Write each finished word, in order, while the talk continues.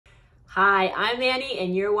Hi, I'm Annie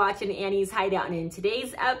and you're watching Annie's Hideout, and in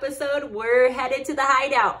today's episode, we're headed to the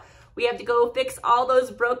hideout. We have to go fix all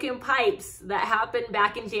those broken pipes that happened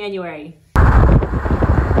back in January.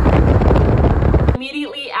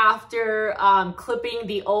 Immediately after clipping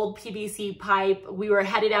the old PVC pipe, we were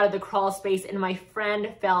headed out of the crawl space and my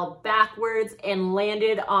friend fell backwards and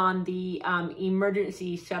landed on the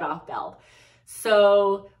emergency shutoff valve.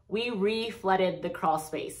 So we re-flooded the crawl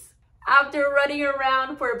space. After running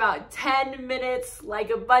around for about 10 minutes like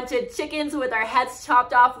a bunch of chickens with our heads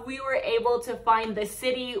chopped off, we were able to find the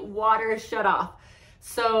city water shutoff.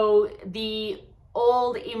 So the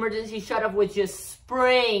old emergency shutoff was just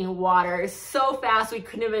spraying water so fast we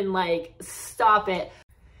couldn't even stop it.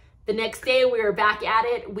 The next day we were back at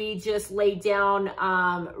it. We just laid down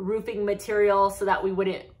roofing material so that we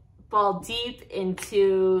wouldn't fall deep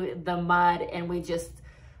into the mud, and we just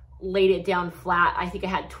laid it down flat. I think I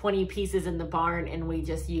had 20 pieces in the barn and we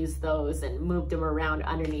just used those and moved them around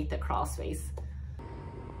underneath the crawl space.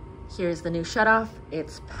 Here's the new shutoff.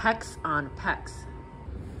 It's Pex on Pex.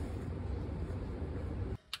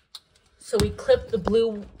 So we clipped the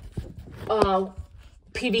blue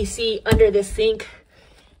PVC under the sink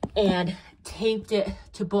and taped it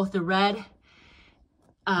to both the red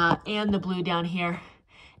and the blue down here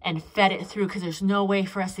and fed it through, because there's no way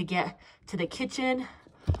for us to get to the kitchen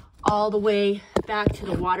all the way back to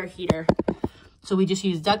the water heater. So we just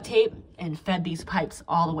used duct tape and fed these pipes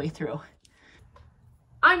all the way through.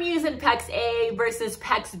 I'm using Pex A versus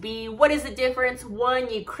Pex B. What is the difference?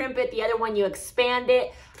 One, you crimp it, the other one, you expand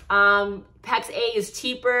it. Pex A is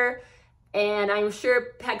cheaper, and I'm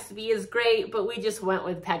sure Pex B is great, but we just went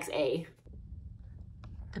with Pex A.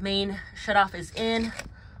 The main shutoff is in.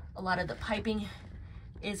 A lot of the piping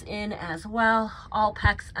is in as well. All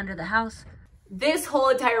Pex under the house. This whole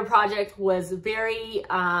entire project was very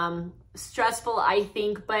stressful, I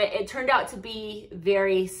think, but it turned out to be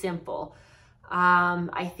very simple.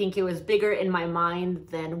 I think it was bigger in my mind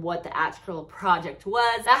than what the actual project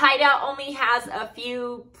was. The hideout only has a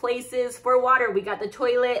few places for water. We got the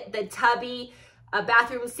toilet, the tubby, a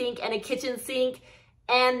bathroom sink, and a kitchen sink,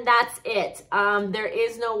 and that's it. There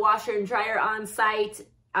is no washer and dryer on site.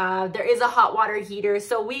 There is a hot water heater,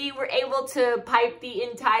 so we were able to pipe the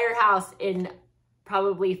entire house in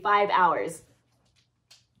probably 5 hours.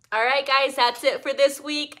 All right, guys, that's it for this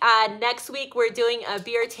week. Next week, we're doing a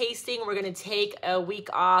beer tasting. We're gonna take a week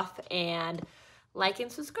off, and like and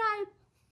subscribe.